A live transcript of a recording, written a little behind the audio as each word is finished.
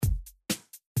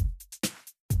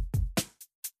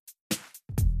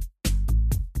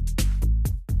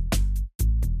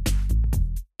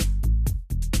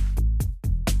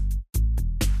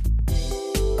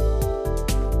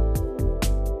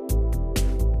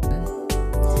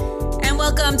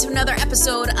Welcome to another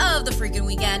episode of The Freaking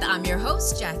Weekend. I'm your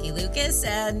host, Jackie Lucas,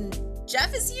 and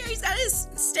Jeff is here. He's got his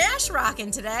stash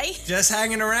rocking today. Just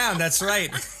hanging around. That's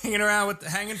right.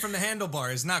 hanging from the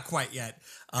handlebars. Not quite yet.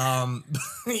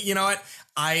 You know what?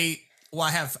 I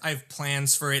have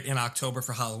plans for it in October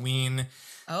for Halloween.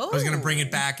 Oh. I was going to bring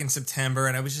it back in September,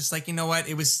 and I was just like, you know what?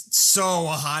 It was so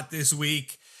hot this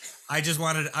week. I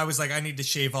was like, I need to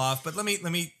shave off, but let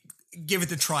me give it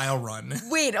the trial run.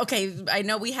 Wait, okay. I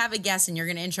know we have a guest and you're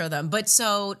going to intro them, but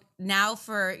so now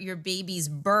for your baby's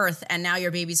birth and now your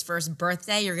baby's first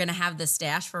birthday, you're going to have the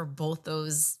stash for both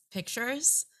those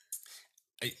pictures?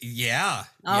 Yeah.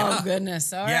 Oh,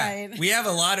 goodness. All right. I have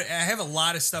a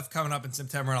lot of stuff coming up in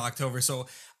September and October. So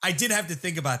I did have to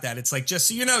think about that. It's like, just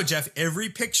so you know, Jeff, every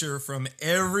picture from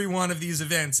every one of these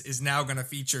events is now going to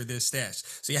feature this stash.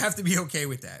 So you have to be okay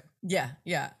with that. Yeah.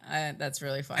 That's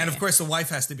really funny. And of course the wife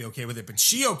has to be okay with it, but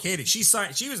she okayed it.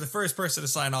 She was the first person to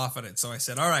sign off on it. So I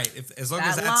said, all right, as long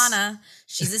as that's Lana,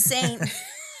 she's a saint.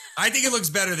 I think it looks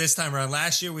better this time around.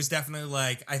 Last year was definitely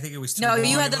like, I think it was too No, long.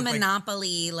 you had the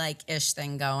Monopoly ish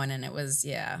thing going, and it was,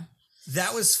 yeah.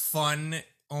 That was fun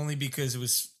only because it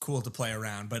was cool to play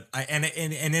around. But and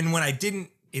then when I didn't,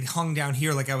 it hung down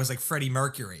here like I was like Freddie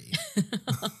Mercury,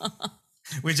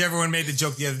 which everyone made the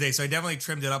joke the other day. So I definitely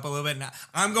trimmed it up a little bit. Now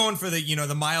I'm going for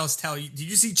the Miles Tell. Did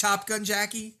you see Chop Gun,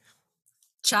 Jackie?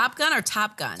 Chop Gun or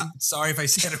Top Gun? Sorry if I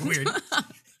said it weird.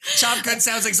 Chop Gun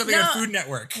sounds like something on Food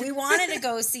Network. We wanted to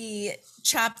go see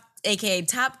Chop, aka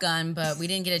Top Gun, but we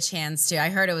didn't get a chance to. I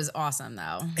heard it was awesome,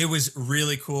 though. It was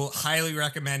really cool. Highly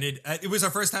recommended. It was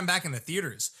our first time back in the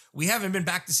theaters. We haven't been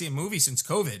back to see a movie since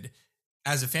COVID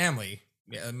as a family.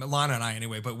 Lana and I,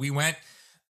 anyway. But we went.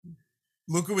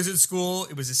 Luca was in school.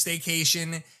 It was a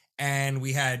staycation, and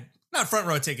we had not front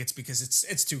row tickets because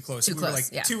it's too close. We were like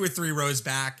 2 or 3 rows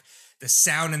back. The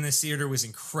sound in this theater was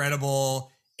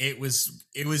incredible. It was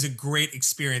a great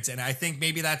experience, and I think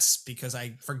maybe that's because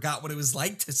I forgot what it was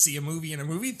like to see a movie in a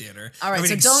movie theater. All right,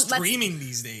 so streaming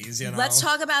these days. Let's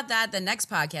talk about that the next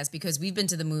podcast because we've been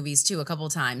to the movies too a couple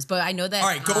of times. But I know that. All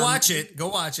right, go watch it. Go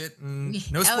watch it.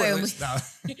 No spoilers. No.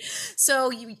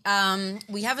 So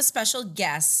we have a special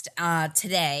guest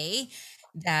today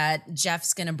that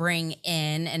Jeff's going to bring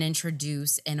in and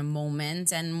introduce in a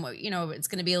moment. And, it's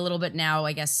going to be a little bit now,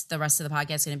 I guess the rest of the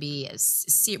podcast is going to be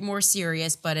more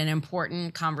serious, but an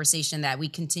important conversation that we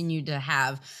continue to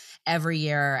have every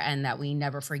year and that we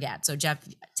never forget. So Jeff,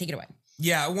 take it away.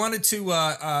 Yeah, I wanted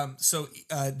to,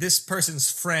 this person's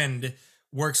friend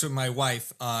works with my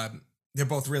wife. They're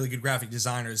both really good graphic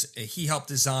designers. He helped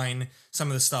design some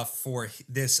of the stuff for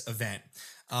this event.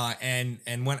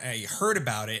 And when I heard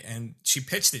about it and she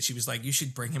pitched it, she was like, you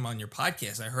should bring him on your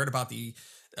podcast. I heard about the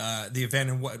event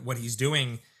and what he's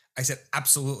doing. I said,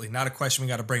 absolutely, not a question. We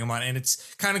got to bring him on. And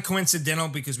it's kind of coincidental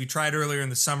because we tried earlier in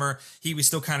the summer. He was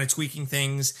still kind of tweaking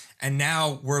things. And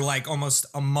now we're like almost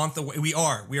a month away. We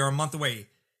are a month away.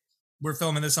 We're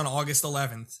filming this on August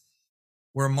 11th.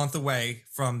 We're a month away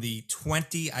from the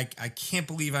I can't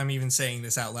believe I'm even saying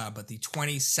this out loud, but the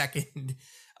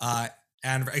 21st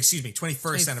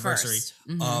anniversary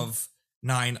of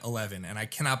 9/11. And I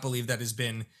cannot believe that has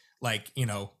been like,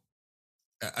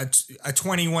 a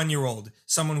 21-year-old,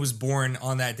 someone was born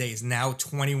on that day is now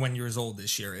 21 years old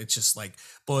this year. It just like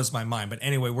blows my mind. But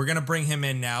anyway, we're going to bring him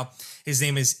in now. His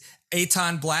name is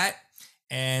Eitan Blatt,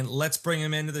 and let's bring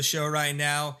him into the show right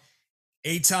now.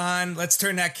 Eitan, let's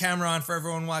turn that camera on for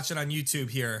everyone watching on YouTube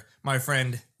here, my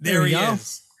friend. There he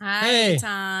is. Hi,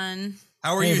 Eitan.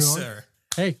 How are you, sir?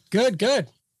 Hey, good.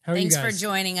 How are you guys? Thanks for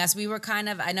joining us. We were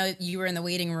I know you were in the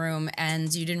waiting room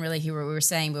and you didn't really hear what we were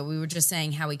saying, but we were just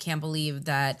saying how we can't believe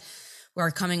that we're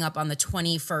coming up on the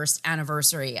 21st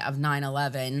anniversary of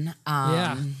 9/11.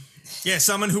 Yeah,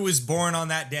 someone who was born on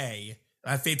that day,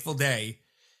 that fateful day,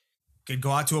 could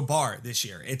go out to a bar this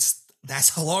year. That's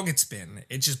how long it's been.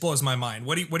 It just blows my mind.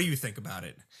 What do you think about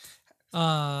it?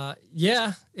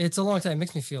 Yeah, it's a long time. It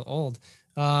makes me feel old.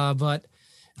 But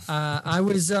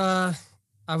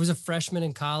I was a freshman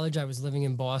in college. I was living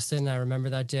in Boston. I remember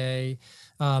that day.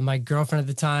 My girlfriend at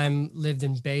the time lived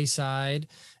in Bayside,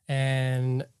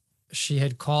 and she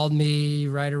had called me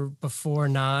right before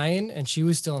 9, and she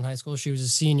was still in high school. She was a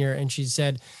senior, and she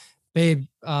said, babe,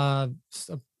 a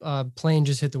plane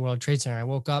just hit the World Trade Center. I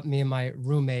woke up, me and my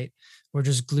roommate were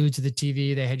just glued to the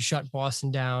TV. They had shut Boston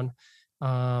down.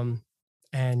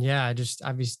 And yeah, just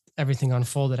obviously everything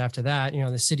unfolded after that.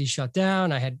 The city shut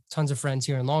down. I had tons of friends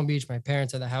here in Long Beach. My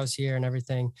parents had the house here and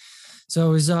everything. So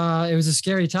it was a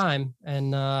scary time,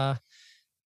 and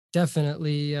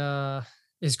definitely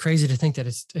is crazy to think that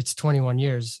it's 21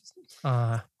 years.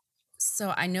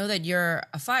 So I know that you're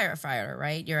a firefighter,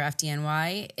 right? You're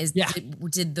FDNY. Yeah.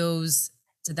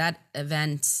 Did that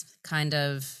event kind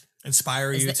of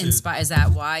Inspire you to is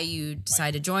that why you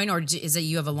decided to join, or is it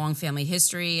you have a long family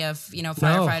history of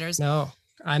firefighters? No.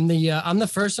 I'm the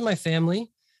first in my family.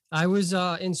 I was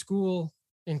in school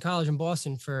in college in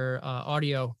Boston for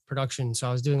audio production, so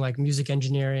I was doing like music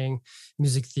engineering,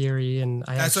 music theory, and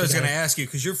that's what I was going to ask you,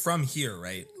 because you're from here,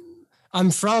 right? I'm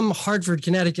from Hartford,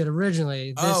 Connecticut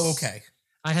originally. Okay.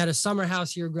 I had a summer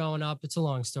house here growing up. It's a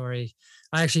long story.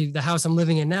 The house I'm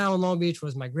living in now in Long Beach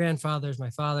was my grandfather's, my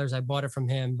father's. I bought it from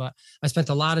him, but I spent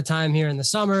a lot of time here in the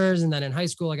summers. And then in high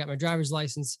school, I got my driver's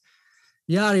license,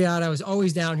 yada, yada. I was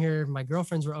always down here. My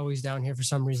girlfriends were always down here for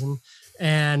some reason.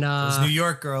 And those New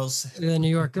York girls. The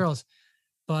New York girls.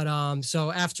 But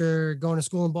so after going to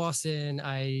school in Boston,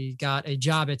 I got a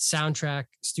job at Soundtrack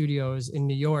Studios in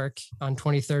New York on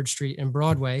 23rd Street and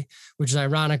Broadway, which is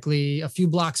ironically a few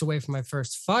blocks away from my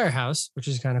first firehouse, which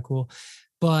is kind of cool.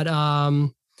 But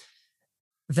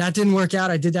that didn't work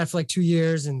out. I did that for like 2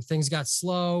 years and things got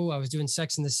slow. I was doing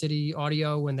Sex and the City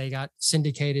audio when they got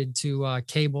syndicated to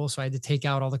cable. So I had to take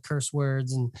out all the curse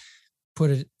words and put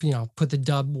the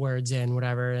dub words in,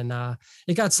 whatever. And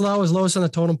it got slow. I was lowest on the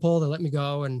totem pole. They let me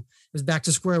go, and it was back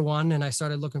to square one. And I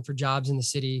started looking for jobs in the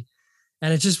city,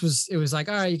 and it was like,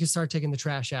 all right, you can start taking the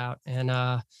trash out, and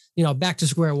back to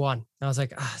square one. And I was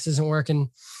like, this isn't working.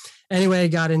 Anyway,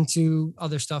 got into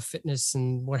other stuff, fitness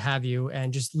and what have you,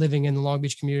 and just living in the Long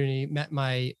Beach community. Met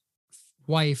my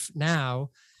wife now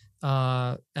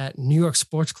at New York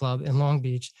Sports Club in Long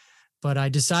Beach. But I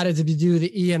decided to do the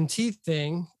EMT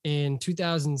thing in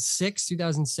 2006,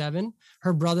 2007.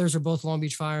 Her brothers are both Long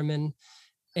Beach firemen,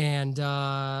 and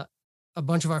a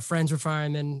bunch of our friends were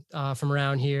firemen from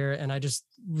around here. And I just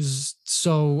was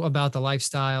so about the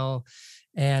lifestyle.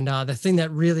 And the thing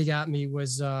that really got me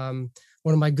was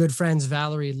one of my good friends,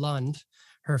 Valerie Lund.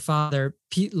 Her father,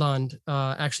 Pete Lund,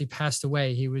 actually passed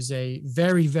away. He was a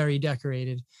very, very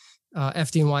decorated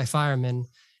FDNY fireman.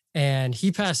 And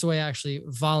he passed away actually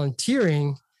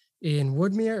volunteering in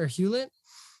Woodmere or Hewlett.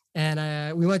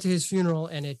 And we went to his funeral,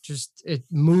 and it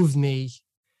moved me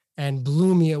and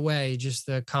blew me away. Just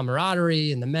the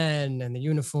camaraderie and the men and the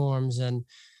uniforms. And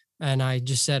I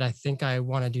just said, I think I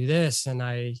want to do this. And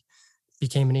I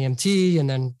became an EMT, and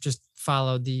then just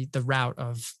followed the route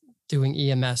of doing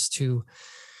EMS to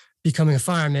becoming a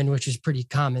fireman, which is pretty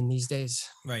common these days.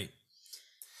 Right.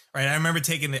 I remember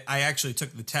I actually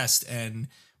took the test, and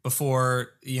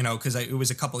before, because it was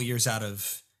a couple of years out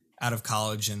of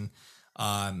college, and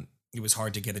it was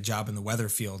hard to get a job in the weather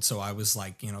field. So I was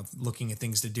like, looking at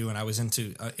things to do, and I was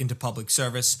into public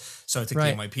service. So I took the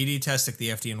NYPD test, took the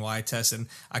FDNY test, and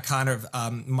I kind of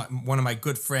one of my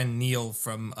good friend Neil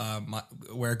from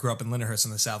where I grew up in Lyndhurst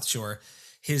on the South Shore.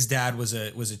 His dad was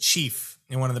a chief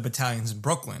in one of the battalions in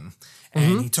Brooklyn,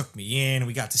 and he took me in.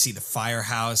 We got to see the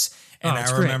firehouse. And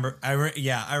I remember,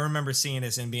 I remember seeing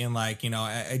this and being like,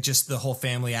 just the whole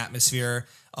family atmosphere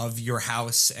of your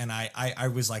house. And I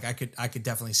was like, I could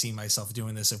definitely see myself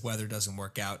doing this if weather doesn't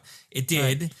work out. It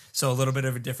did. Right. So a little bit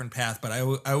of a different path, but I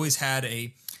always had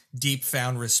a deep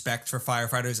found respect for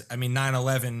firefighters. I mean,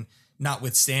 9/11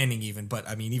 notwithstanding even, but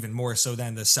I mean, even more so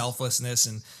than the selflessness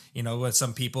and, what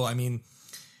some people, I mean,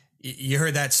 you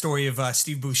heard that story of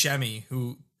Steve Buscemi,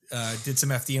 who did some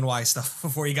FDNY stuff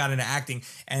before he got into acting,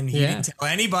 and he didn't tell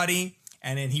anybody.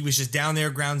 And then he was just down there,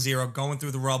 ground zero, going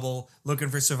through the rubble, looking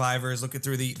for survivors, looking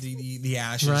through the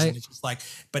ashes. Right. And it's just like,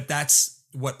 but that's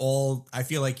what I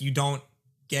feel like you don't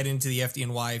get into the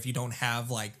FDNY if you don't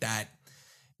have like that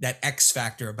X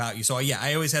factor about you. So yeah,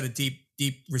 I always had a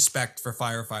deep respect for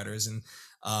firefighters. And,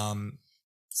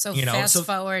 fast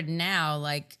forward now,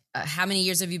 like how many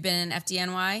years have you been in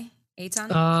FDNY?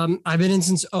 Eitan? I've been in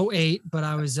since 2008, but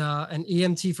I was an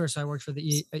EMT first. I worked for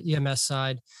the EMS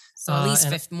side. So at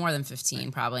least more than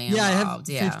 15 probably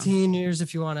involved. I have 15 years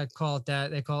if you want to call it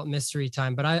that. They call it mystery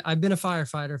time. But I've been a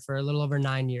firefighter for a little over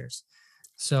 9 years.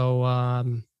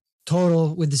 So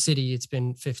total with the city, it's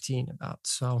been 15 about.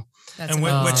 So that's and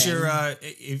what's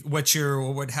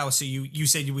what house are you? You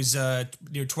said you was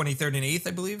near 23rd and 8th,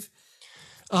 I believe.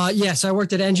 Yes, I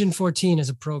worked at Engine 14 as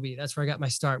a probie. That's where I got my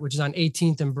start, which is on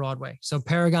 18th and Broadway. So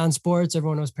Paragon Sports,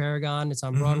 everyone knows Paragon. It's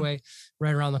on Broadway,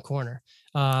 right around the corner.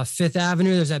 5th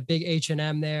Avenue, there's that big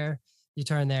H&M there. You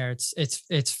turn there, it's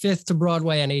 5th to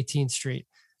Broadway on 18th Street.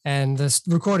 And the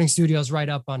recording studio is right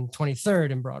up on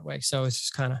 23rd and Broadway. So it's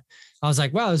just kind of, I was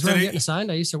like, wow, this is where I'm getting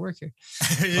assigned. I used to work here.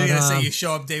 You're going to say you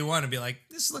show up day one and be like,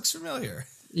 this looks familiar.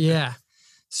 Yeah.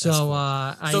 So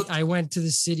cool. I went to the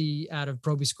city out of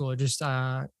probie school. Just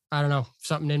I don't know,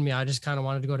 something in me. I just kind of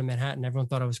wanted to go to Manhattan. Everyone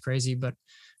thought I was crazy, but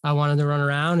I wanted to run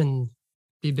around and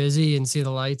be busy and see the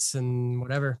lights and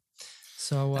whatever.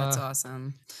 So That's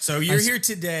awesome. So you're here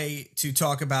today to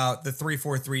talk about the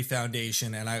 343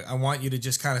 Foundation, and I want you to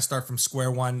just kind of start from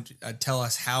square one. Tell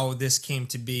us how this came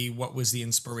to be. What was the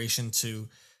inspiration to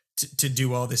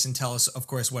do all this, and tell us, of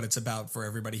course, what it's about for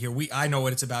everybody here. I know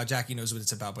what it's about. Jackie knows what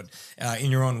it's about, but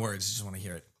in your own words, I just want to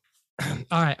hear it.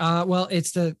 All right. Well,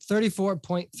 it's the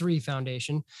 34.3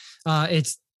 Foundation.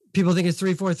 It's people think it's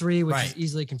 343, which is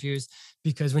easily confused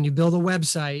because when you build a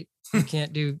website, you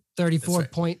can't do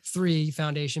 34.3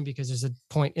 Foundation because there's a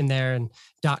point in there and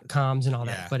 .coms and all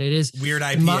that. But it is weird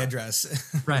IP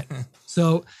address. Right.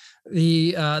 So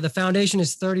the foundation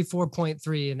is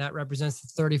 34.3, and that represents the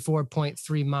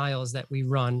 34.3 miles that we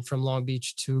run from Long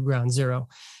Beach to Ground Zero.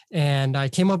 And I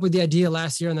came up with the idea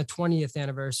last year on the 20th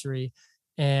anniversary.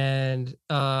 And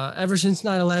ever since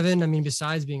 9/11, I mean,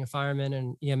 besides being a fireman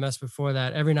and EMS before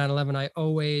that, every 9/11, I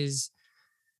always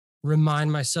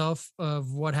remind myself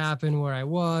of what happened, where I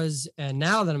was. And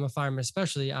now that I'm a fireman,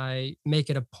 especially, I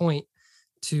make it a point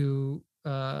to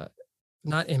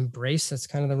not embrace, that's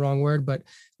kind of the wrong word, but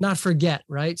not forget,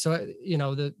 right? So, you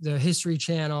know, the History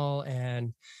Channel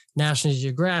and National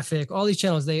Geographic, all these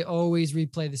channels, they always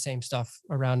replay the same stuff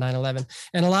around 9/11.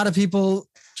 And a lot of people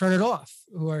turn it off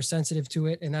who are sensitive to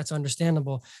it, and that's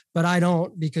understandable. But I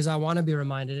don't, because I want to be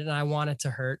reminded, and I want it to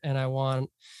hurt, and I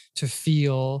want to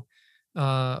feel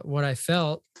what I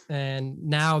felt. And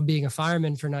now being a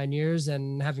fireman for 9 years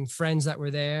and having friends that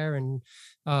were there, and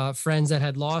friends that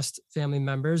had lost family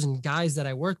members, and guys that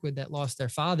I worked with that lost their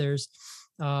fathers,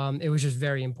 it was just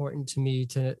very important to me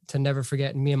to never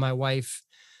forget. And me and my wife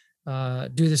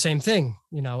do the same thing.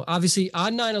 You know, obviously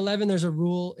on 9/11, there's a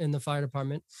rule in the fire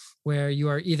department where you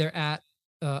are either at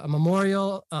a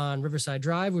memorial on Riverside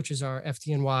Drive, which is our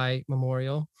FDNY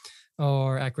memorial,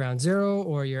 or at Ground Zero,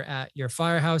 or you're at your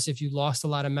firehouse. If you lost a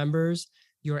lot of members,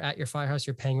 you're at your firehouse,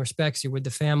 you're paying respects, you're with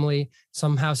the family.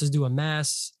 Some houses do a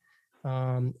mass,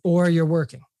 or you're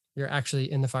working. You're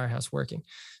actually in the firehouse working.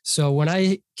 So when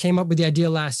I came up with the idea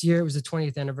last year, it was the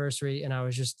 20th anniversary, and I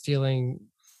was just feeling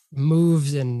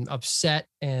moved and upset.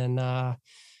 And I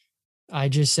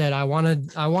just said, I want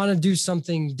to do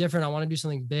something different. I want to do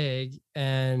something big.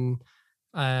 And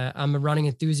I'm a running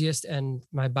enthusiast, and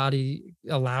my body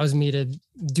allows me to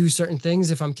do certain things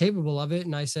if I'm capable of it.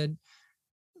 And I said,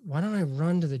 why don't I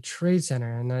run to the Trade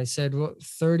Center? And I said, well,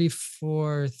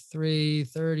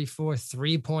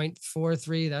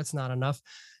 3.43, that's not enough.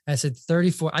 I said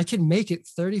 34, I could make it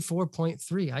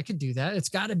 34.3. I could do that. It's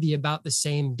got to be about the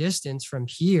same distance from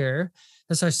here.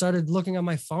 And so I started looking on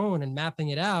my phone and mapping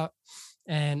it out.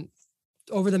 And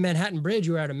over the Manhattan Bridge,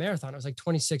 we were at a marathon. It was like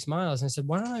 26 miles. And I said,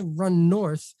 why don't I run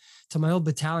north to my old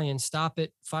battalion, stop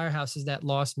at firehouses that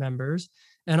lost members,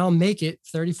 and I'll make it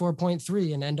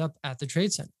 34.3 and end up at the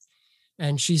Trade Center.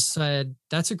 And she said,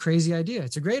 that's a crazy idea.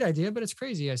 It's a great idea, but it's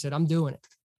crazy. I said, I'm doing it.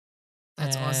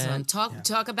 That's awesome.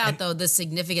 Talk about though the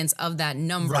significance of that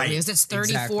number, because it's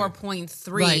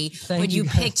 34.3, but you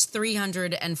picked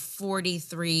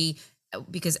 343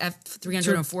 because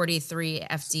 343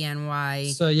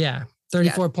 FDNY. So yeah,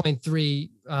 34.3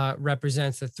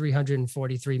 represents the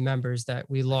 343 members that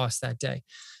we lost that day.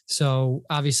 So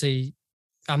obviously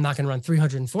I'm not going to run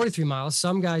 343 miles.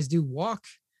 Some guys do walk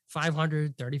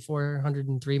 500,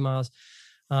 3,403 miles.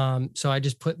 So I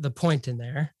just put the point in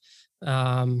there.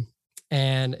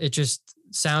 And it just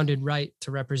sounded right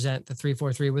to represent the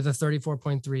 343 with a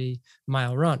 34.3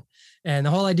 mile run. And the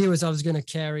whole idea was I was going to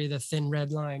carry the thin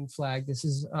red line flag. This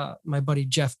is my buddy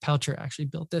Jeff Pelcher actually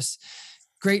built this,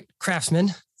 great craftsman.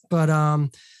 But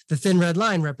the thin red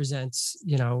line represents,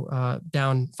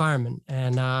 down firemen.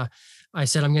 And I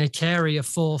said, I'm going to carry a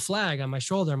full flag on my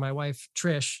shoulder. My wife,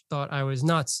 Trish, thought I was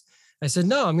nuts. I said,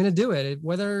 no, I'm going to do it.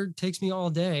 Whether it takes me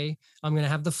all day, I'm going to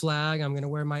have the flag. I'm going to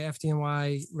wear my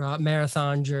FDNY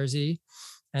marathon jersey,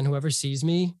 and whoever sees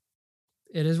me,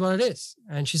 it is what it is.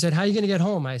 And she said, how are you going to get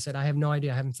home? I said, I have no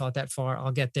idea. I haven't thought that far.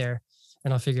 I'll get there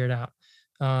and I'll figure it out.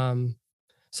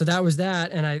 So that was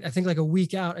that. And I think like a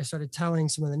week out, I started telling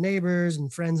some of the neighbors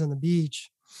and friends on the beach,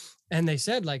 and they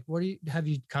said, like, have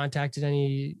you contacted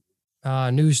any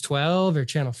News 12 or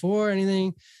Channel 4 or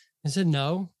anything? I said,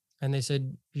 no. And they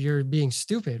said, you're being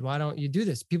stupid. Why don't you do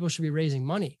this? People should be raising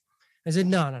money. I said,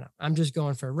 no. I'm just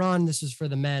going for a run. This is for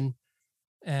the men.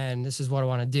 And this is what I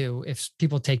want to do. If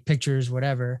people take pictures,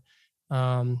 whatever.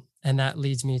 And that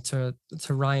leads me to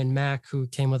Ryan Mack, who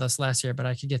came with us last year, but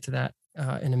I could get to that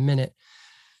in a minute.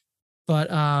 But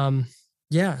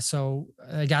so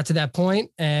I got to that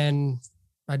point and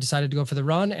I decided to go for the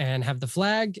run and have the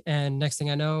flag. And next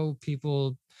thing I know,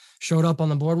 people showed up on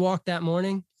the boardwalk that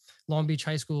morning. Long Beach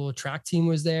High School track team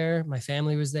was there. My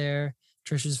family was there.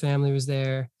 Trisha's family was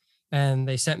there, and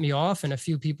they sent me off, and a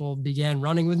few people began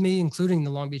running with me, including the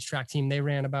Long Beach track team. They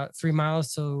ran about 3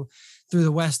 miles through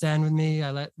the West End with me.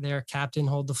 I let their captain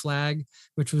hold the flag,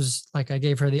 which was like, I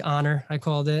gave her the honor, I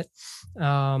called it.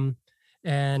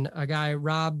 And a guy,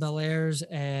 Rob Belaires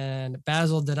and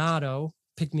Basil Donato,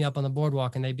 picked me up on the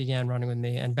boardwalk, and they began running with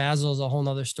me. And Basil is a whole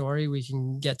nother story. We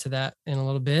can get to that in a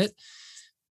little bit.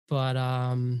 But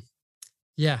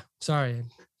yeah, sorry,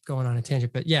 going on a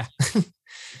tangent, but yeah.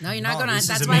 No, you're not going to.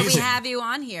 That's why we have you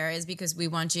on here, is because we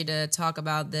want you to talk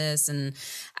about this. And,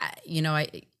 you know,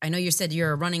 I know you said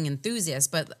you're a running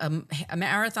enthusiast, but a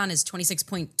marathon is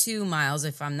 26.2 miles,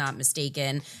 if I'm not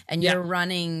mistaken. And you're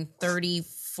running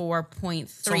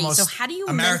 34.3. So how do you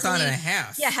a marathon and a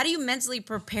half? Yeah. How do you mentally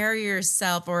prepare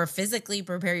yourself or physically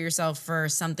prepare yourself for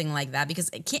something like that? Because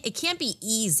it can't be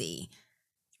easy.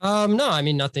 No, I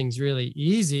mean, nothing's really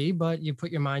easy, but you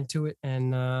put your mind to it,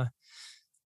 and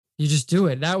you just do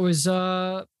it. That was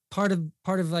part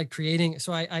of like creating.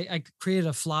 So I created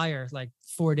a flyer like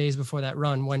 4 days before that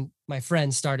run, when my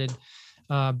friends started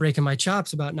breaking my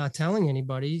chops about not telling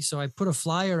anybody. So I put a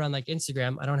flyer on like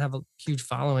Instagram. I don't have a huge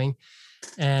following,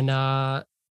 and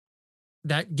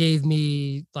that gave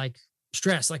me like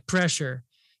stress, like pressure.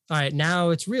 All right,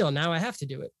 now it's real. Now I have to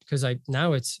do it, because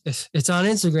now it's on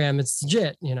Instagram. It's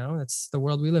legit, you know, that's the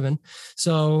world we live in.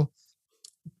 So,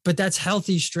 but that's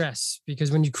healthy stress,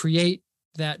 because when you create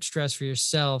that stress for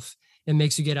yourself, it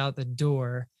makes you get out the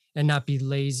door and not be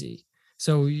lazy.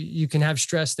 So you can have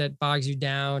stress that bogs you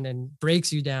down and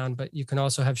breaks you down, but you can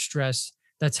also have stress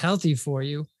that's healthy for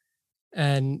you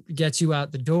and gets you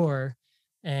out the door.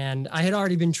 And I had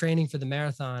already been training for the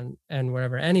marathon and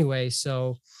whatever anyway.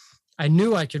 So I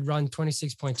knew I could run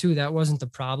 26.2. That wasn't the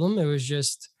problem. It was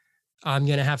just, I'm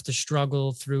going to have to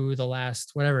struggle through the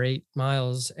last, 8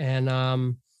 miles. And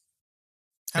how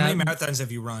many marathons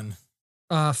have you run?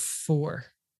 4.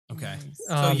 Okay.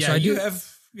 So yeah, so you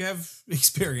have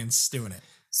experience doing it.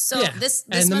 So yeah. this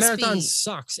and the marathon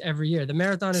sucks every year. The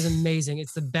marathon is amazing.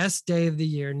 It's the best day of the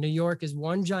year. New York is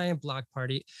one giant block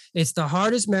party. It's the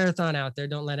hardest marathon out there.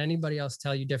 Don't let anybody else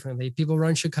tell you differently. People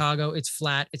run Chicago. It's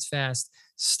flat. It's fast.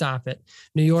 Stop it.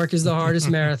 New York is the hardest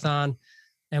marathon,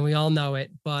 and we all know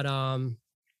it. But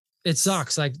it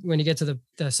sucks. Like when you get to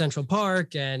the Central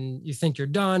Park and you think you're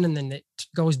done, and then it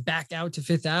goes back out to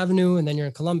Fifth Avenue, and then you're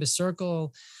in Columbus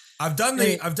Circle. I've done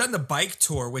the bike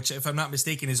tour, which, if I'm not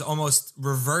mistaken, is almost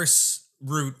reverse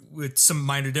route with some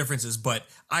minor differences. But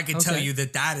I can tell you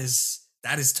that is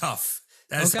tough.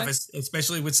 That is tough,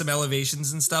 especially with some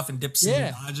elevations and stuff and dips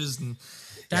and dodges. And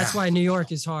that's why New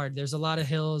York is hard. There's a lot of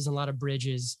hills and a lot of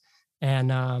bridges. And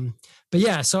but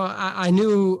yeah, so I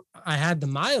knew I had the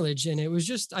mileage, and it was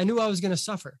just, I knew I was going to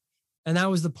suffer, and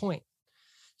that was the point.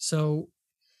 So.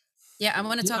 Yeah, I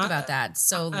want to talk about that.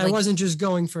 So I wasn't just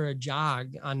going for a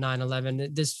jog on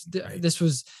 9/11. This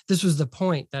was the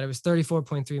point, that it was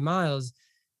 34.3 miles,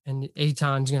 and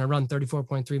Eitan's going to run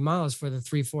 34.3 miles for the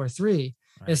 3:43.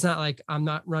 Right. It's not like I'm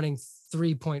not running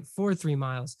 3.43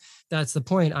 miles. That's the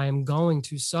point. I am going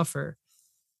to suffer,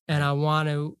 and I want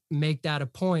to make that a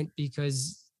point,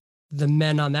 because the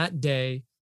men on that day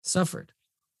suffered.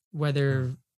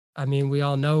 I mean, we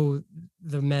all know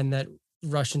the men that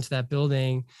rushed into that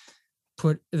building,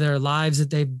 put their lives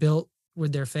that they built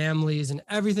with their families and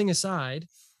everything aside,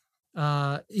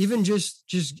 even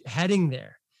just heading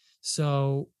there.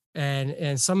 So,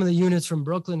 and some of the units from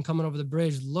Brooklyn coming over the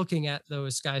bridge, looking at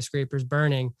those skyscrapers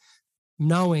burning,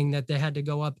 knowing that they had to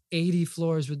go up 80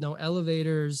 floors with no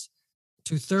elevators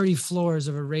to 30 floors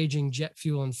of a raging jet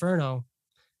fuel inferno.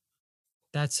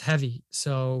 That's heavy.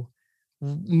 So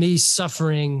me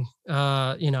suffering,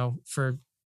 for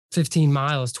 15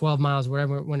 miles, 12 miles,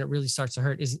 whatever, when it really starts to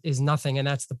hurt is nothing. And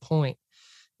that's the point,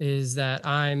 is that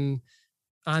I'm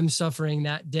suffering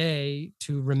that day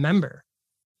to remember.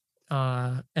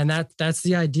 And that's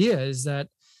the idea, is that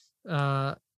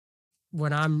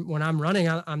when I'm running,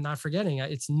 I'm not forgetting.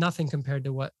 It's nothing compared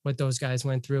to what those guys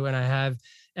went through. And I have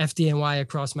FDNY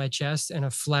across my chest and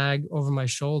a flag over my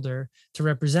shoulder to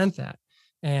represent that.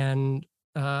 And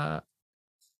to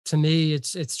me,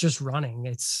 it's just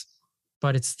running.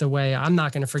 But it's the way I'm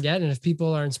not going to forget. And if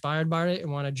people are inspired by it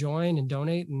and want to join and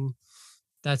donate, and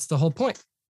that's the whole point,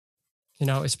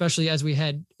 especially as we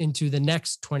head into the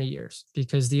next 20 years,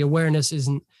 because the awareness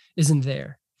isn't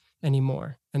there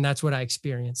anymore. And that's what I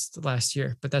experienced last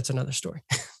year, but that's another story.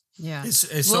 Yeah.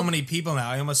 It's so many people now.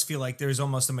 I almost feel like there's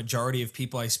almost a majority of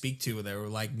people I speak to that were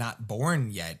like not born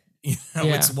yet.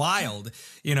 It's wild.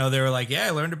 They were like, yeah,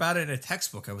 I learned about it in a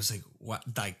textbook. I was like, what?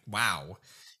 Like, wow.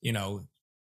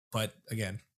 But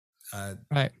again,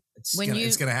 right. it's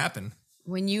going to happen.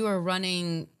 When you were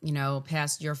running, you know,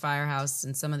 past your firehouse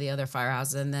and some of the other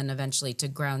firehouses, and then eventually to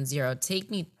Ground Zero, take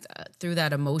me through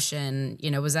that emotion.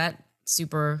 You know, was that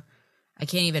super? I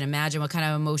can't even imagine what kind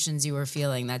of emotions you were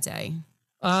feeling that day.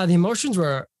 The emotions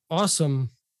were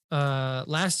awesome.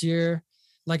 Last year,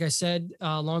 like I said,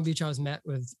 Long Beach, I was met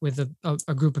with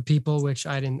a group of people, which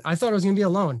I didn't. I thought I was going to be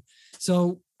alone.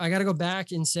 So I got to go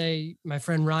back and say, my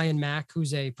friend Ryan Mack,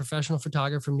 who's a professional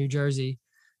photographer from New Jersey,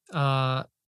 uh,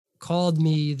 called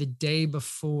me the day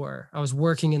before. I was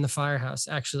working in the firehouse.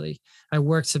 Actually, I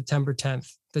worked September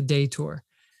 10th, the day tour,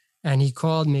 and he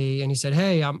called me and he said,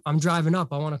 "Hey, I'm driving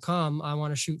up. I want to come. I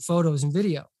want to shoot photos and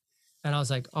video." And I was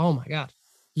like, "Oh my God,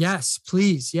 yes,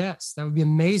 please, yes, that would be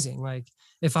amazing. Like,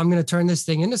 if I'm going to turn this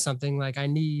thing into something, like I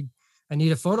need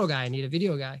a photo guy, I need a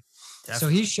video guy." So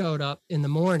he showed up in the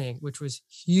morning, which was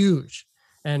huge.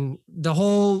 And the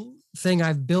whole thing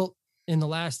I've built in the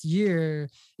last year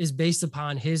is based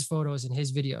upon his photos and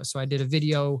his videos. So I did a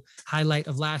video highlight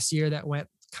of last year that went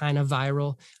kind of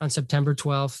viral on September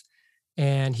 12th.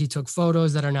 And he took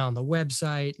photos that are now on the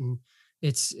website. And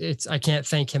I can't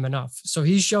thank him enough. So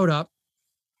he showed up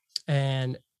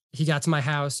and he got to my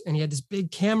house and he had this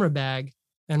big camera bag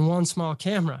and one small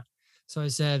camera. So I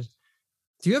said,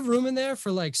 "Do you have room in there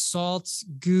for like salts,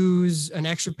 goos, an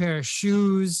extra pair of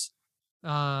shoes,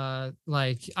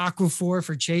 like Aquaphor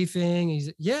for chafing?" He's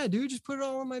like, "Yeah, dude, just put it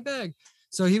all in my bag."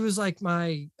 So he was like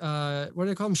my, what do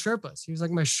they call them? Sherpas. He was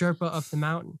like my Sherpa up the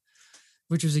mountain,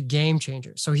 which was a game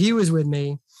changer. So he was with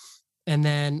me. And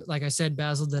then, like I said,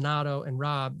 Basil Donato and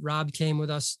Rob came with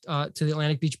us to the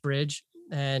Atlantic Beach Bridge,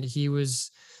 and he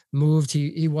was moved.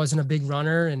 He wasn't a big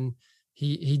runner, and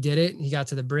he did it. He got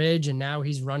to the bridge, and now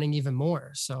he's running even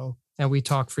more. So, and we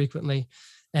talk frequently.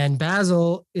 And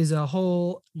Basil is a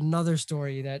whole another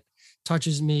story that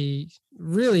touches me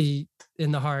really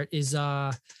in the heart.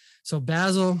 So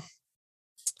Basil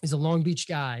is a Long Beach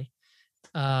guy,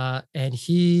 and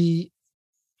he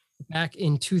back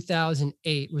in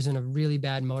 2008 was in a really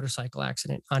bad motorcycle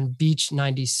accident on Beach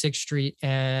 96th Street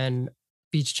and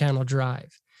Beach Channel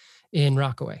Drive in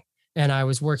Rockaway. And I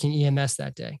was working EMS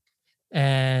that day.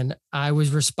 And I was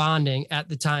responding at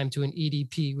the time to an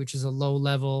EDP, which is a low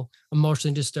level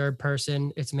emotionally disturbed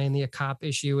person. It's mainly a cop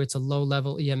issue. It's a low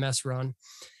level EMS run.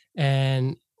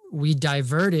 And we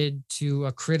diverted to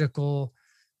a critical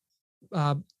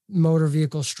motor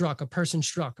vehicle struck, a person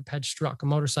struck, a ped struck, a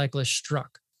motorcyclist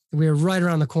struck. We were right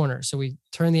around the corner. So we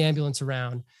turned the ambulance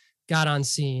around, got on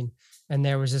scene, and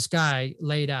there was this guy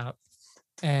laid out.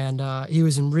 And he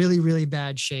was in really, really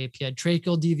bad shape. He had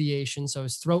tracheal deviation. So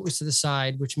his throat was to the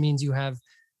side, which means you have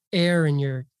air in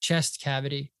your chest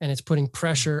cavity and it's putting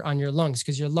pressure on your lungs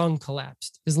because your lung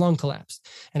collapsed. His lung collapsed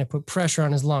and it put pressure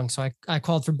on his lung. So I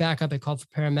called for backup. I called for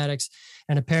paramedics,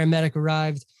 and a paramedic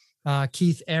arrived.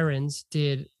 Keith Ahrens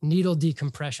did needle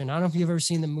decompression. I don't know if you've ever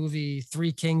seen the movie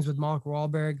Three Kings with Mark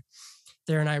Wahlberg.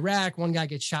 They're in Iraq. One guy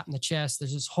gets shot in the chest.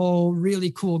 There's this whole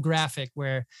really cool graphic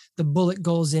where the bullet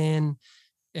goes in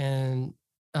and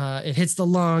it hits the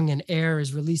lung and air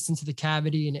is released into the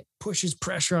cavity and it pushes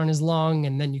pressure on his lung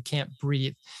and then you can't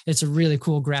breathe. It's a really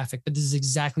cool graphic, but this is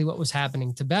exactly what was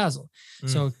happening to Basil.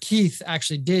 So Keith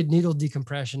actually did needle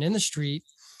decompression in the street.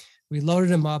 We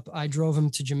loaded him up. I drove him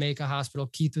to Jamaica Hospital.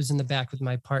 Keith was in the back with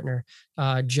my partner,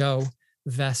 Joe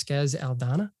Vasquez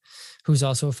Aldana, who's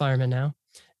also a fireman now.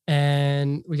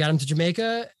 And we got him to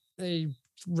Jamaica. They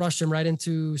rushed him right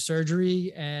into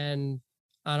surgery. And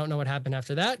I don't know what happened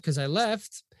after that because I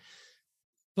left,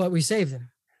 but we saved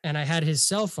him. And I had his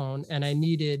cell phone and I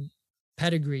needed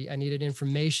pedigree. I needed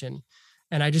information.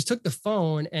 And I just took the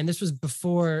phone, and this was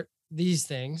before these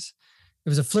things. It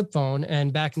was a flip phone.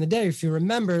 And back in the day, if you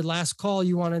remember, last call,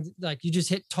 you wanted, like, you just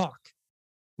hit talk.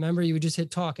 Remember, you would just hit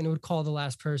talk and it would call the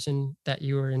last person that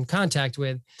you were in contact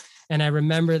with. And I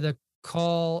remember the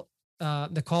call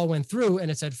went through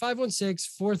and it said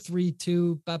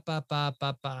 516-432 ba ba ba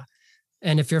ba ba.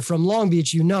 And if you're from Long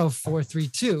Beach, you know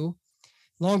 432.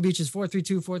 Long Beach is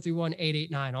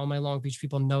 432-431-889. All my Long Beach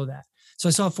people know that. So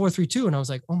I saw 432 and I was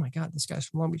like, oh my God, this guy's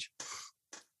from Long Beach.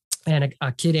 And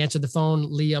a kid answered the phone,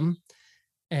 Liam.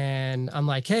 And I'm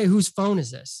like, hey, whose phone is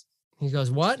this? He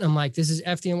goes, what? And I'm like, this is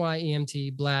FDNY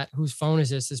EMT Blatt. Whose phone is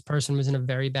this? This person was in a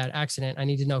very bad accident. I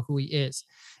need to know who he is.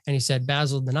 And he said,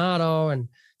 Basil Donato. And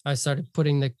I started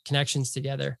putting the connections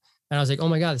together. And I was like, oh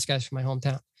my God, this guy's from my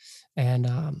hometown. And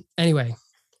anyway,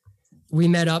 we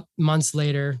met up months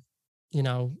later,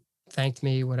 thanked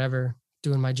me, whatever,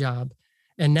 doing my job.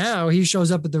 And now he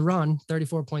shows up at the run,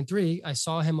 34.3. I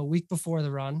saw him a week before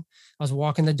the run. I was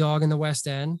walking the dog in the West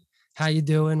End. How you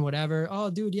doing? Whatever. Oh,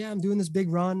 dude, yeah, I'm doing this big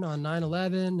run on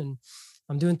 9/11 and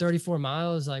I'm doing 34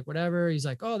 miles, like whatever. He's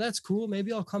like, oh, that's cool.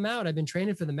 Maybe I'll come out. I've been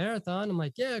training for the marathon. I'm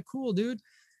like, yeah, cool, dude.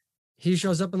 He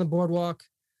shows up on the boardwalk,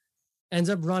 ends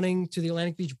up running to the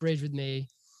Atlantic Beach Bridge with me.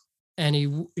 And he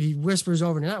whispers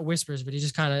over, not whispers, but he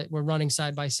just kind of, we're running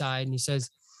side by side. And he says,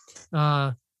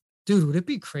 dude, would it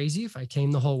be crazy if I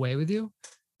came the whole way with you?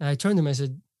 And I turned to him, I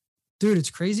said, dude,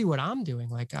 it's crazy what I'm doing.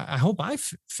 Like, I hope I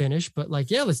finish, but like,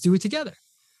 yeah, let's do it together.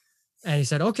 And he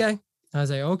said, okay. I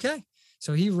was like, okay.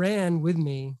 So he ran with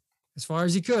me as far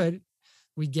as he could.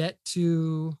 We get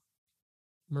to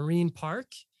Marine Park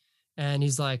and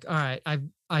he's like, all right,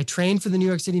 I trained for the New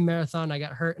York City Marathon. I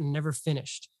got hurt and never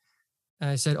finished. And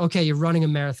I said, okay, you're running a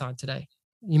marathon today.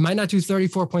 You might not do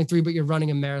 34.3, but you're running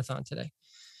a marathon today.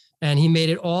 And he made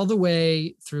it all the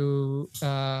way through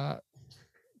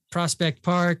Prospect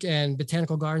Park and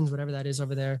Botanical Gardens, whatever that is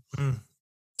over there.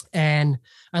 And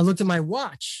I looked at my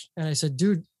watch and I said,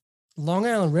 dude, Long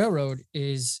Island Railroad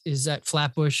is at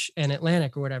Flatbush and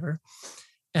Atlantic or whatever.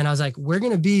 And I was like, we're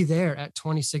going to be there at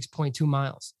 26.2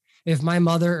 miles. If my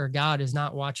mother or God is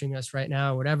not watching us right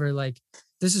now, whatever, like,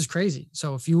 this is crazy.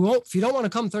 So if you don't want to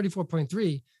come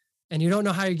 34.3 and you don't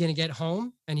know how you're going to get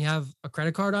home and you have a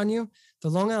credit card on you, the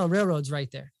Long Island Railroad's right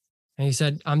there. And he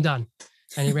said, I'm done.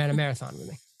 And he ran a marathon with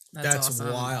me. That's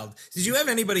awesome. Wild. Did you have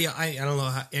anybody, I don't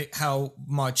know how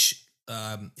much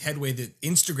headway the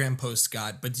Instagram post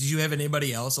got, but did you have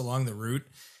anybody else along the route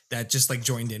that just like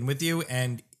joined in with you?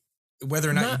 And whether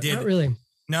or not you did? Not really.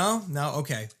 No.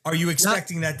 Okay. Are you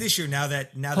expecting that this year now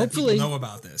that people know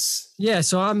about this? Yeah.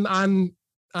 So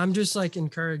I'm just like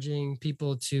encouraging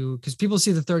people to, because people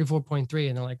see the 34.3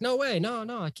 and they're like, no way, no,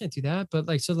 I can't do that. But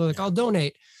like, so they're like, I'll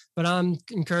donate. But I'm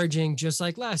encouraging, just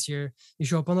like last year, you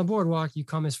show up on the boardwalk, you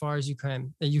come as far as you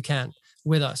can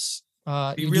with us.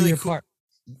 Be really cool.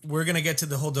 We're going to get to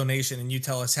the whole donation and you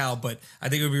tell us how, but I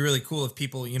think it would be really cool if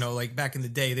people, like back in the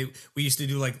day, we used to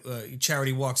do like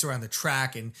charity walks around the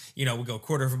track and, we go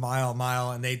quarter of a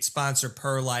mile, and they'd sponsor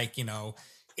per like,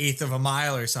 eighth of a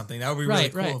mile or something. That would be really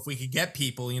cool if we could get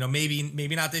people,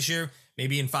 maybe not this year,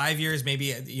 maybe in 5 years,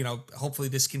 maybe, hopefully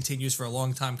this continues for a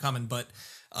long time coming, but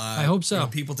I hope so.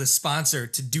 People to sponsor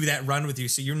to do that run with you.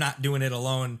 So you're not doing it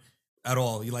alone at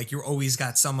all. You're always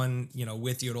got someone,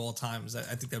 with you at all times. I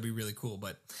think that'd be really cool.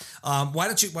 But why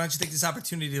don't you take this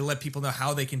opportunity to let people know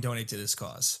how they can donate to this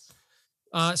cause?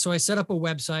 So I set up a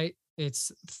website.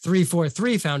 It's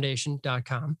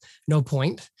 343foundation.com. No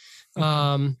point.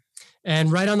 And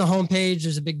right on the homepage,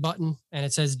 there's a big button and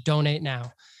it says donate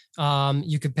now.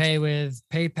 You could pay with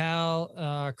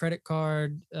PayPal, credit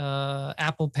card,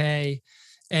 Apple Pay,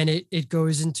 and it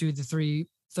goes into the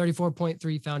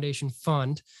 34.3 Foundation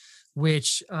Fund,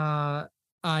 which I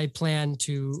plan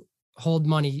to hold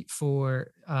money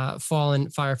for fallen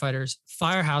firefighters,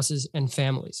 firehouses, and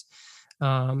families.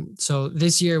 So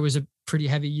this year was a pretty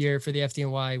heavy year for the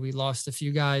FDNY. We lost a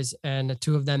few guys and the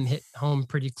two of them hit home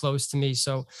pretty close to me.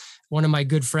 So one of my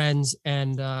good friends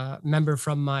and member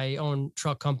from my own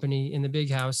truck company in the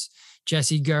big house,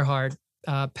 Jesse Gerhard,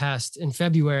 passed in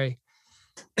February.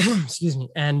 Excuse me.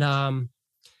 And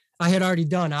I had already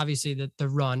done obviously the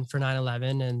run for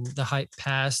 9/11 and the hype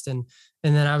passed. And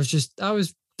then I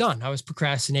was done. I was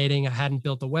procrastinating. I hadn't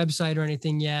built a website or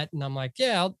anything yet. And I'm like,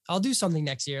 yeah, I'll do something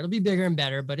next year. It'll be bigger and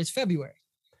better, but it's February.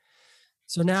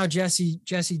 So now Jesse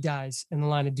dies in the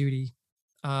line of duty.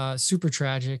 Super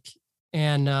tragic.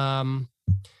 And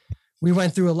we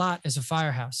went through a lot as a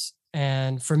firehouse.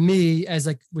 And for me, as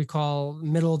like we call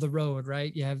middle of the road,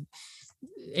 right? You have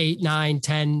 8, 9,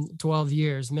 10, 12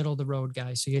 years, middle of the road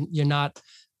guy. So you're not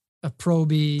a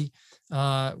probie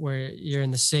where you're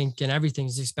in the sink and everything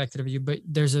is expected of you, but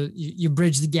you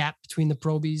bridge the gap between the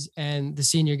probies and the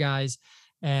senior guys.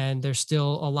 And there's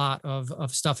still a lot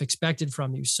of stuff expected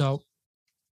from you. So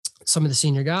some of the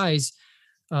senior guys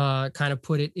kind of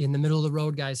put it in the middle of the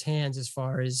road guys' hands as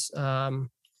far as,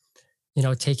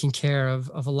 taking care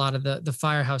of a lot of the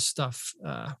firehouse stuff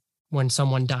when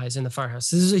someone dies in the firehouse.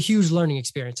 This is a huge learning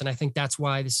experience. And I think that's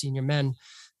why the senior men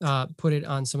put it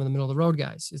on some of the middle of the road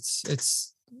guys.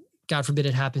 It's God forbid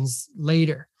it happens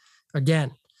later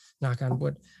again, knock on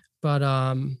wood. But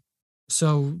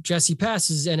so Jesse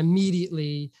passes and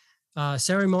immediately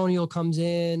ceremonial comes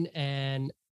in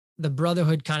and the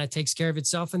brotherhood kind of takes care of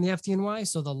itself in the FDNY.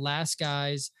 So the last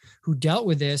guys who dealt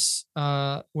with this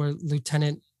were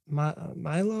Lieutenant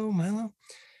Milo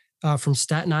from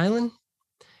Staten Island.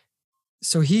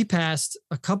 So he passed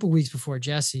a couple weeks before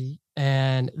Jesse,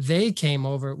 and they came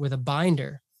over with a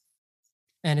binder.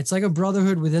 And it's like a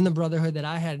brotherhood within the brotherhood that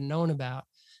I hadn't known about.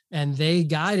 And they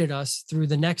guided us through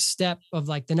the next step of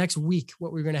like the next week,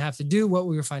 what we were going to have to do, what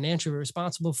we were financially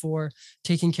responsible for,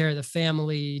 taking care of the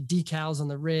family, decals on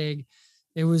the rig.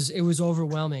 It was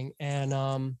overwhelming.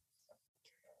 And,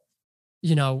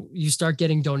 you know, you start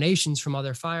getting donations from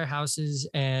other firehouses,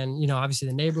 and, you know, obviously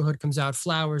the neighborhood comes out,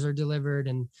 flowers are delivered.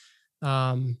 And,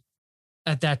 um,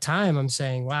 at that time I'm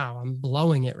saying, wow, I'm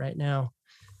blowing it right now.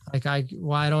 Like,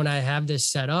 why don't I have this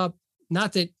set up?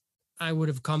 Not that I would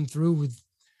have come through with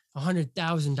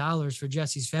 $100,000 for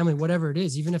Jesse's family, whatever it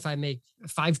is. Even if I make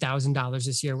 $5,000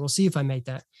 this year, we'll see if I make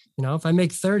that. You know, if I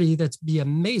make 30, that's be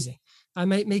amazing. I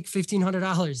might make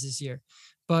 $1,500 this year,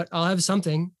 but I'll have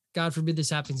something. God forbid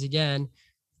this happens again,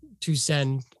 to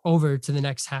send over to the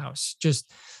next house. Just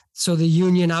so the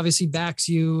union obviously backs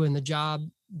you, and the job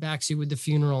backs you with the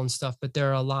funeral and stuff. But there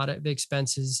are a lot of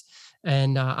expenses,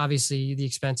 and obviously the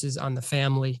expenses on the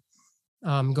family,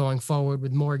 going forward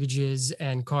with mortgages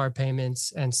and car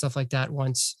payments and stuff like that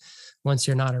once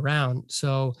you're not around.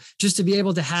 So just to be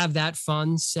able to have that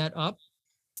fund set up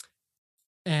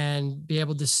and be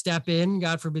able to step in,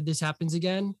 God forbid this happens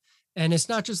again. And it's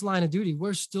not just line of duty.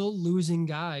 We're still losing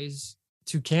guys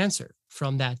to cancer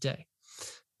from that day.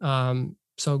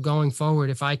 So going forward,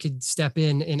 if I could step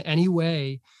in any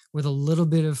way with a little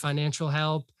bit of financial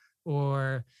help,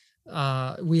 or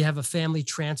we have a family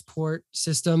transport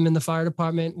system in the fire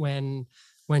department. When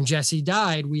Jesse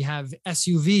died, we have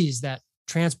SUVs that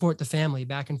transport the family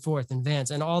back and forth in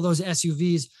vans, and all those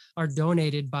SUVs are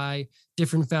donated by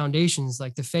different foundations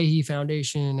like the Fahey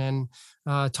Foundation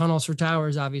and Tunnels for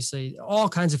Towers, obviously all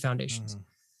kinds of foundations. Mm-hmm.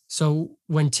 So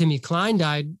when Timmy Klein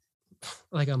died,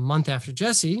 like a month after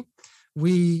Jesse,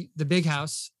 the big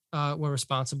house, were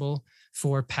responsible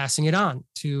for passing it on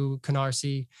to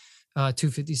Canarsie,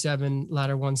 257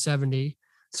 ladder 170.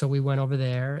 So we went over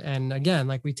there, and again,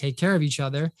 like, we take care of each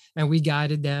other, and we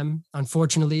guided them.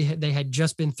 Unfortunately, they had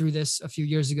just been through this a few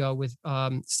years ago with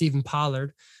Stephen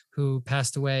Pollard, who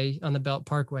passed away on the Belt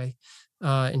Parkway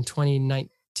in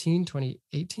 2019,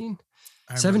 2018,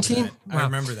 17. Wow. I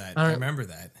remember that. I remember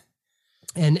that.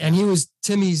 And he was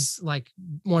Timmy's, like,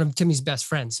 one of Timmy's best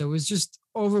friends. So it was just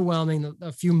overwhelming,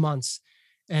 a few months.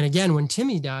 And again, when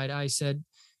Timmy died, I said,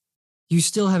 you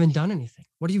still haven't done anything.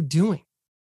 What are you doing?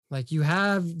 Like, you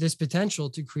have this potential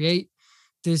to create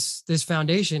this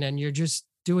foundation, and you're just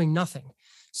doing nothing.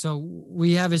 So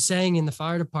we have a saying in the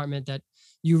fire department that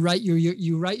you write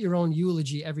your own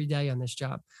eulogy every day on this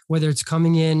job, whether it's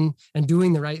coming in and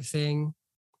doing the right thing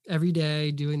every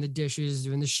day, doing the dishes,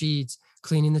 doing the sheets,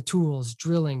 cleaning the tools,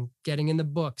 drilling, getting in the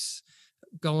books,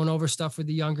 going over stuff with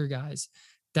the younger guys.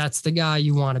 That's the guy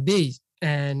you want to be.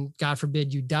 And God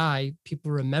forbid you die, people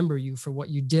remember you for what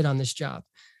you did on this job,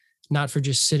 not for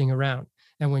just sitting around.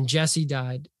 And when Jesse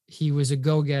died, he was a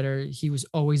go-getter. He was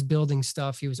always building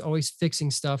stuff. He was always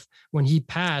fixing stuff. When he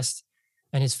passed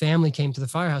and his family came to the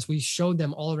firehouse, we showed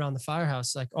them all around the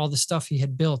firehouse, like all the stuff he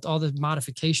had built, all the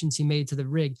modifications he made to the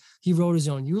rig. He wrote his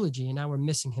own eulogy, and now we're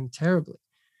missing him terribly.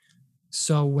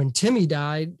 So when Timmy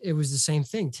died, it was the same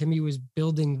thing. Timmy was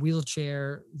building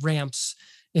wheelchair ramps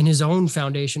in his own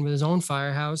foundation with his own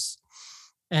firehouse.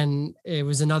 And it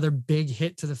was another big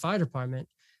hit to the fire department.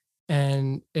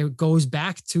 And it goes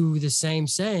back to the same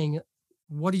saying,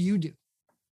 what do you do?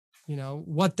 You know,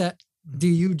 what that do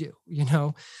you do? You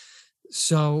know?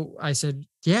 So I said,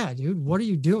 yeah, dude, what are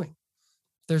you doing?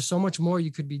 There's so much more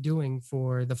you could be doing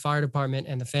for the fire department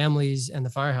and the families and the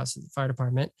firehouse and the fire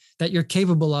department that you're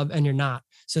capable of, and you're not.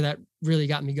 So that really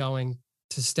got me going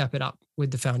to step it up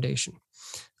with the foundation.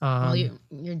 Well,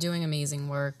 you're doing amazing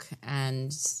work,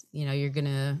 and you know, you're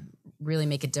gonna really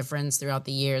make a difference throughout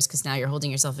the years, because now you're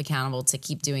holding yourself accountable to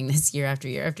keep doing this year after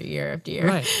year after year after year.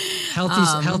 Right.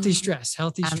 Healthy stress.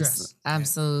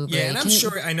 Absolutely. Yeah. And I'm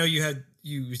sure, I know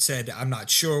you said, I'm not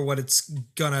sure what it's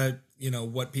gonna, you know,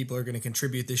 what people are gonna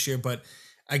contribute this year, but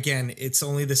again, it's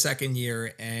only the second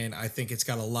year, and I think it's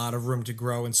got a lot of room to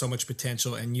grow and so much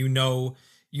potential. And you know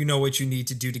what you need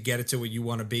to do to get it to what you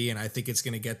want to be, and I think it's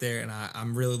going to get there. And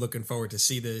I'm really looking forward to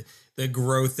see the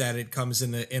growth that it comes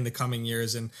in the coming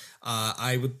years. And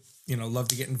I would, you know, love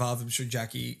to get involved. I'm sure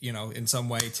Jackie, you know, in some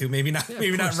way too. Maybe not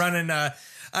running. I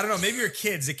don't know. Maybe your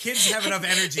kids. The kids have enough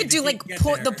energy. Do like the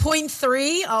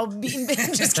 0.3. I'll be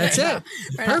just That's it.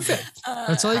 Right. Perfect.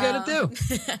 That's all you got to do.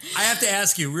 I have to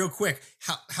ask you real quick.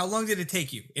 How long did it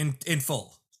take you in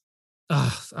full?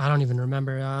 I don't even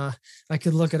remember. I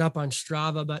could look it up on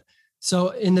Strava, but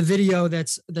so in the video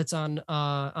that's on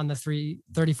the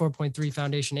 34.3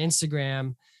 Foundation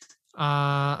Instagram,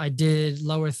 I did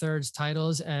lower thirds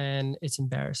titles, and it's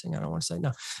embarrassing. I don't want to say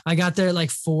no. I got there at like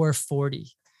 4:40.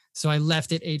 So I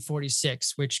left at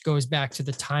 8:46, which goes back to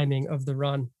the timing of the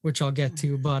run, which I'll get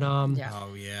to. But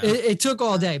it took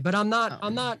all day. But I'm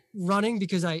not running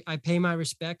because I pay my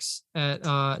respects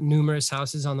at numerous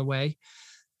houses on the way.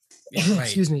 Yeah, right,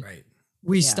 Excuse me. Right.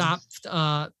 we Yeah. stopped.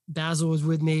 Basil was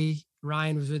with me,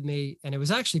 Ryan was with me, and it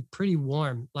was actually pretty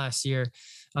warm last year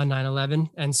on 9/11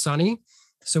 and sunny.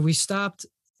 So we stopped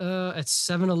at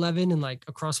 7-Eleven and like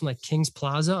across from like King's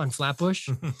Plaza on Flatbush.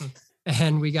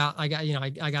 And I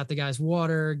got the guys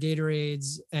water,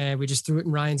 Gatorades, and we just threw it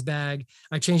in Ryan's bag.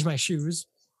 I changed my shoes.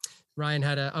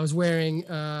 I was wearing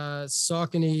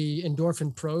Saucony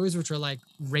Endorphin Pros, which are like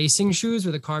racing shoes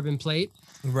with a carbon plate.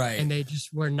 Right. And they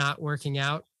just were not working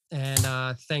out. And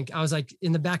I was like,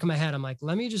 in the back of my head, I'm like,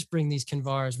 let me just bring these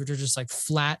Kinvars, which are just like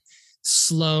flat,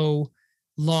 slow,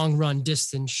 long run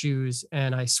distance shoes.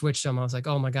 And I switched them. I was like,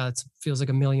 oh my God, it feels like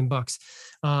 $1 million.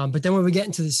 But then when we get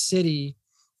into the city,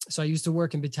 so I used to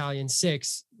work in Battalion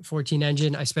 6, 14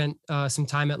 engine. I spent some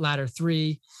time at Ladder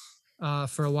 3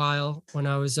 for a while when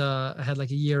I had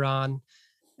like a year on,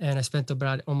 and I spent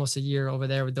about almost a year over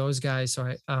there with those guys.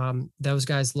 So those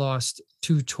guys lost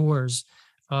 2 tours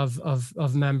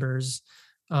of members.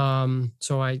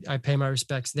 So I pay my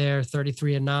respects there,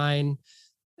 33 and 9.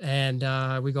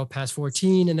 And we go past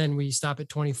 14, and then we stop at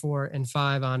 24 and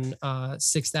 5 on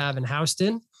 6th Ave in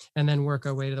Houston, and then work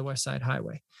our way to the West Side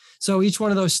Highway. So each one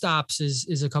of those stops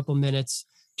is a couple minutes,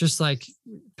 just like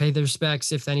pay the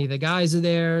respects if any of the guys are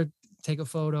there, take a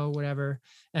photo, whatever,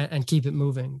 and keep it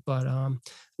moving. But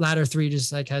Ladder 3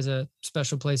 just like has a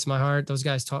special place in my heart. Those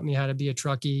guys taught me how to be a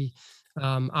truckie.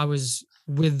 I was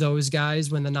with those guys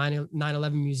when the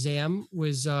 9/11 museum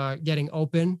was getting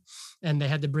open, and they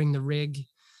had to bring the rig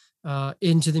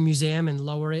into the museum and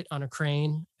lower it on a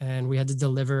crane, and we had to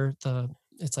deliver a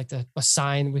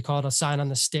sign. We call it a sign on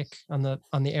the stick on the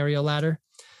aerial ladder.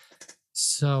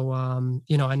 So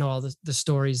I know all the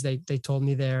stories they told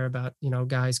me there about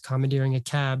guys commandeering a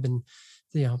cab, and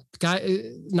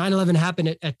 9/11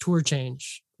 happened at tour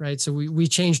change, right? So we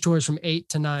changed tours from 8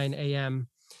 to 9 a.m.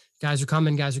 Guys are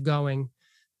coming, guys are going,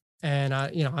 and I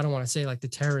don't want to say like the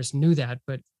terrorists knew that,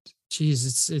 but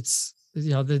geez, it's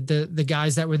the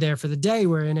guys that were there for the day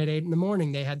were in at 8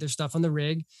 a.m. They had their stuff on the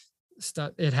rig.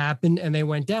 It happened, and they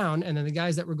went down. And then the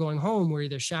guys that were going home were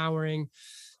either showering,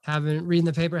 reading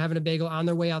the paper, having a bagel on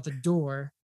their way out the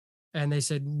door. And they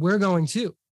said, we're going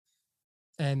too.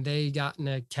 And they got in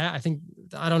a cab.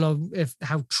 I don't know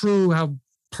how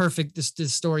perfect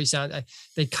this story sounds.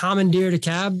 They commandeered a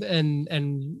cab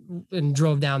and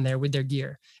drove down there with their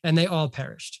gear, and they all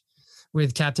perished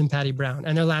with Captain Patty Brown.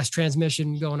 And their last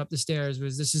transmission going up the stairs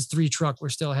was, "This is 3 truck. We're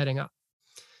still heading up."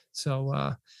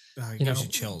 So, it gives you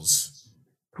chills.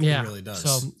 Yeah, it really does.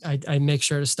 So I make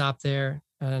sure to stop there,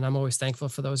 and I'm always thankful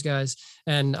for those guys.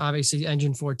 And obviously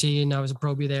Engine 14, I was a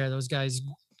probie there. Those guys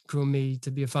groomed me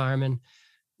to be a fireman.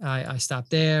 I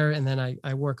stopped there, and then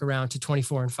I work around to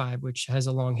 24 and 5, which has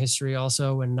a long history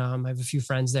also. And I have a few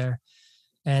friends there,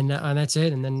 and that's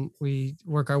it. And then we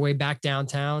work our way back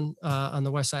downtown on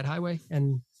the West Side Highway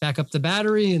and back up the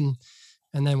Battery, and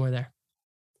then we're there.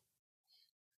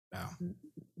 Wow.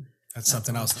 That's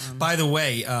something else. By the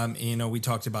way, we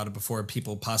talked about it before,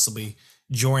 people possibly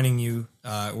joining you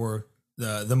or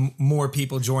the more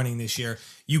people joining this year.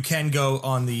 You can go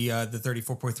on the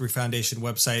 34.3 Foundation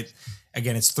website.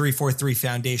 Again, it's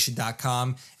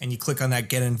 343foundation.com, and you click on that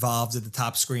Get Involved at the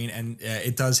top screen, and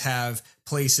it does have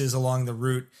places along the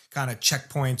route, kind of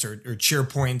checkpoints or cheer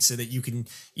points, so that you can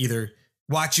either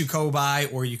watch you go by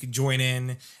or you can join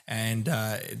in, and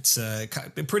it's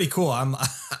pretty cool.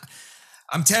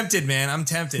 I'm tempted, man. I'm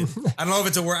tempted. I don't know if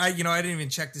it's a work. I didn't even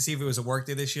check to see if it was a work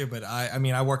day this year, but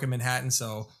I work in Manhattan,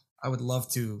 so I would love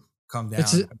to come down.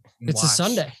 It's a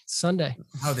Sunday.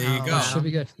 Oh, there you go. Should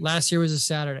be good. Last year was a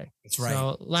Saturday. That's right.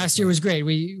 So last year was great.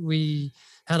 We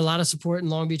had a lot of support in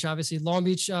Long Beach. Obviously, Long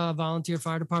Beach Volunteer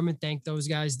Fire Department. Thank those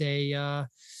guys. They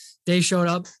showed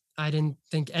up. I didn't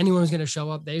think anyone was going to show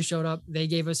up. They showed up. They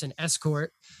gave us an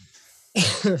escort.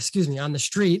 Excuse me, on the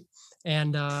street,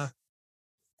 and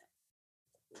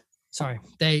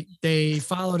they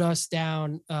followed us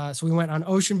down. So we went on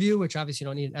Ocean View, which obviously you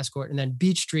don't need an escort, and then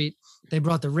Beach Street. They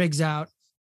brought the rigs out,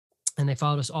 and they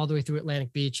followed us all the way through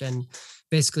Atlantic Beach and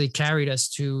basically carried us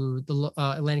to the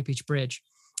Atlantic Beach Bridge.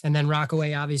 And then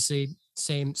Rockaway, obviously,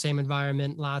 same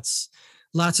environment, lots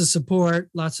of support,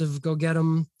 lots of go get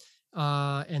 'em.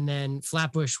 And then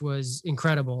Flatbush was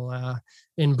incredible.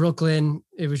 In Brooklyn,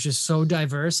 it was just so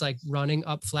diverse, like running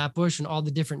up Flatbush and all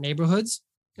the different neighborhoods.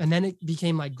 And then it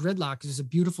became like gridlock. It was a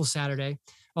beautiful Saturday.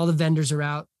 All the vendors are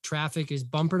out. Traffic is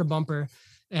bumper to bumper,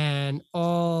 and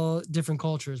all different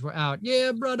cultures were out.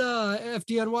 Yeah, brother,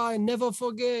 FDNY, never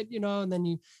forget, and then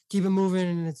you keep it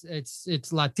moving, and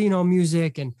it's Latino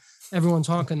music, and everyone's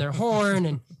honking their horn,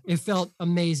 and it felt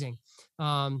amazing.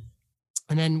 And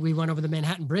then we went over the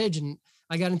Manhattan Bridge, and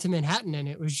I got into Manhattan, and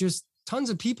it was just tons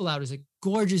of people out. It was a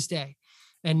gorgeous day.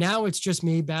 And now it's just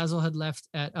me. Basil had left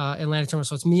at Atlantic Terminal.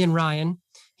 So it's me and Ryan.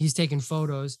 He's taking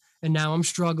photos. And now I'm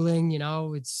struggling.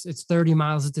 It's 30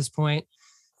 miles at this point.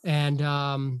 And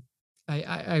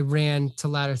I ran to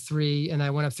ladder 3 and I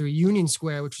went up through Union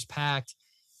Square, which was packed.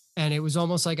 And it was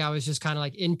almost like I was just kind of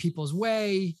like in people's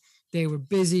way. They were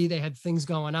busy. They had things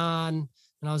going on.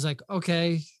 And I was like,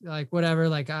 okay, like whatever.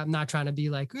 Like, I'm not trying to be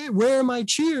like, hey, where are my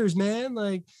cheers, man?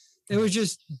 Like, it was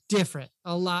just different,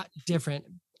 a lot different.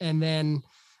 And then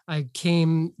I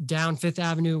came down Fifth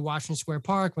Avenue, Washington Square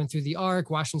Park, went through the Arc.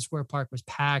 Washington Square Park was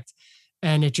packed.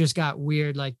 And it just got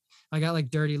weird. Like, I got like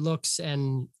dirty looks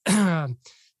and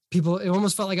people, it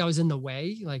almost felt like I was in the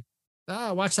way. Like,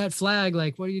 watch that flag.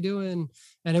 Like, what are you doing?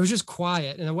 And it was just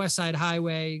quiet. And the West Side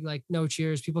Highway, like no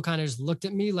cheers. People kind of just looked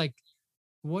at me like,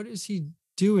 what is he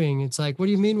doing? It's like, what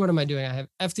do you mean? What am I doing? I have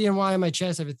FDNY on my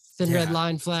chest. I have a thin red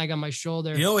line flag on my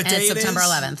shoulder. You know what day it is? September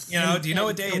 11th. Do you know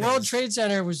what day it is? The World Trade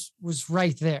Center was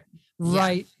right there,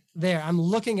 right there. I'm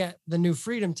looking at the new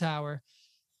Freedom Tower,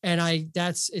 and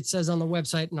it says on the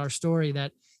website in our story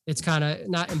that it's kind of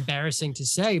not embarrassing to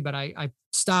say, but I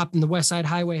stopped in the West Side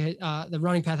Highway. The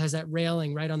running path has that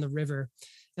railing right on the river,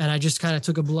 and I just kind of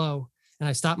took a blow, and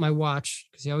I stopped my watch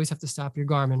because you always have to stop your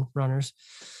Garmin runners,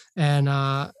 and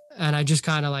I just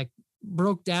kind of like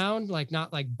broke down, like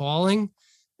not like bawling.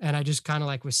 And I just kind of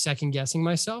like was second guessing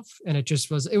myself. And it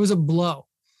was a blow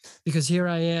because here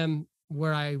I am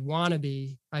where I want to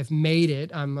be. I've made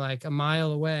it. I'm like a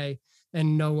mile away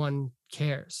and no one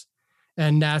cares.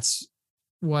 And that's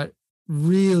what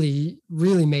really,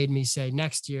 really made me say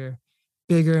next year,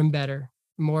 bigger and better,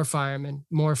 more firemen,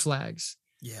 more flags.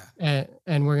 Yeah.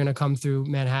 And we're going to come through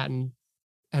Manhattan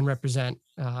and represent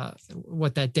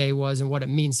what that day was and what it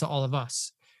means to all of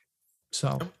us.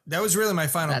 So that was really my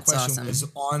final question. Awesome. Was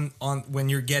on when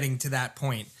you're getting to that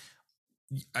point,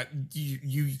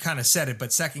 you kind of said it,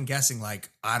 but second guessing, like,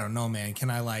 I don't know, man, can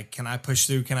I push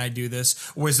through? Can I do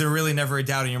this? Or was there really never a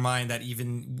doubt in your mind that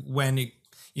even when it,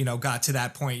 got to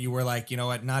that point, you were like, you know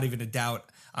what, not even a doubt,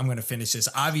 I'm going to finish this.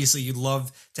 Obviously you'd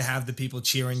love to have the people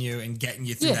cheering you and getting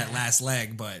you through that last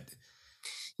leg, but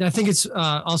I think it's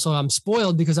also I'm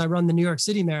spoiled because I run the New York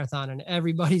City Marathon and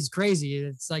everybody's crazy.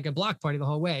 It's like a block party the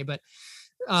whole way. But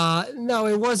no,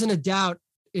 it wasn't a doubt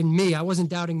in me. I wasn't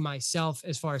doubting myself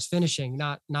as far as finishing,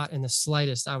 not in the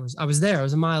slightest. I was there. I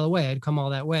was a mile away. I'd come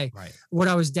all that way. Right. What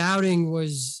I was doubting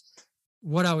was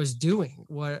what I was doing.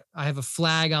 What I have a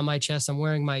flag on my chest. I'm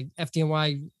wearing my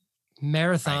FDNY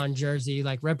marathon jersey,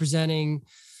 like representing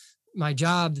my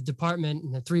job, the department,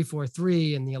 and the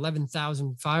 343 and the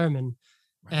 11,000 firemen.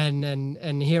 Right.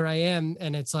 And here I am,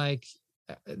 and it's like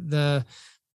the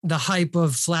hype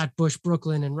of Flatbush,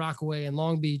 Brooklyn, and Rockaway and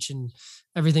Long Beach, and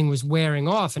everything was wearing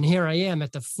off. And here I am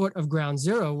at the foot of ground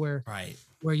zero, where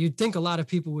you'd think a lot of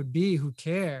people would be who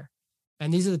care.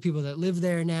 And these are the people that live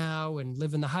there now and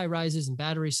live in the high rises in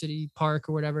Battery City Park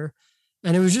or whatever.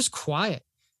 And it was just quiet,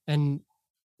 and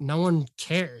no one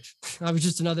cared. I was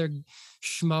just another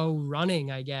schmo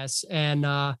running, I guess, and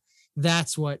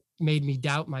that's what made me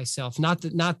doubt myself.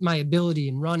 Not my ability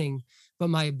in running, but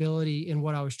my ability in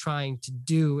what I was trying to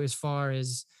do as far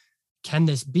as, can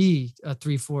this be a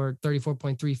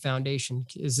 34.3 foundation?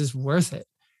 Is this worth it?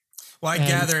 Well, I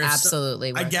gather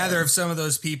if some of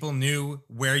those people knew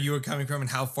where you were coming from and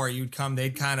how far you'd come,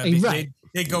 they'd kind of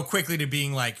they'd go quickly to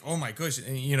being like, oh my gosh,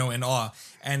 in awe.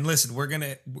 And listen,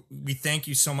 we thank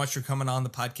you so much for coming on the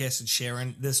podcast and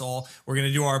sharing this all. We're going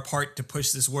to do our part to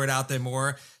push this word out there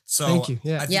more. So thank you.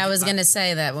 Yeah. I was going to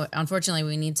say that unfortunately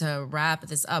we need to wrap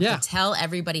this up, but tell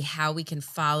everybody how we can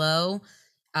follow.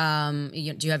 Do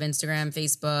you have Instagram,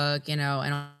 Facebook, and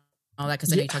all that?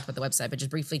 Cause I know you talked about the website, but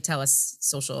just briefly tell us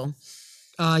social.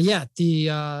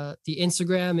 The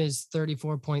Instagram is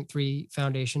 34.3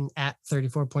 Foundation, at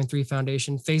 34.3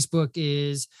 Foundation. Facebook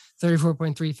is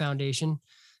 34.3 Foundation.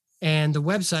 And the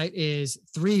website is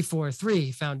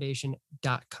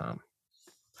 343foundation.com.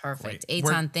 Perfect.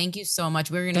 Eitan, thank you so much.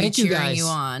 We're going to be cheering you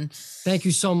on. Thank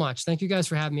you so much. Thank you guys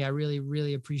for having me. I really,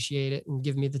 really appreciate it and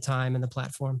give me the time and the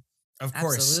platform. Of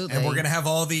course. Absolutely. And we're going to have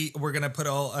we're going to put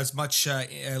as much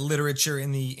literature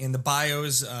in the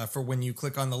bios for when you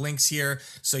click on the links here.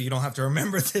 So you don't have to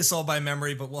remember this all by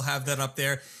memory, but we'll have that up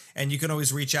there. And you can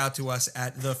always reach out to us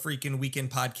at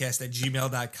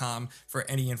thefreakingweekendpodcast@gmail.com for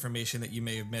any information that you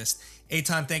may have missed.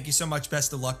 Eitan, thank you so much.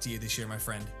 Best of luck to you this year, my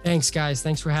friend. Thanks, guys.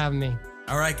 Thanks for having me.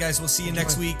 All right, guys. We'll see you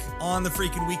next week on The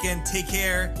Freaking Weekend. Take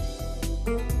care.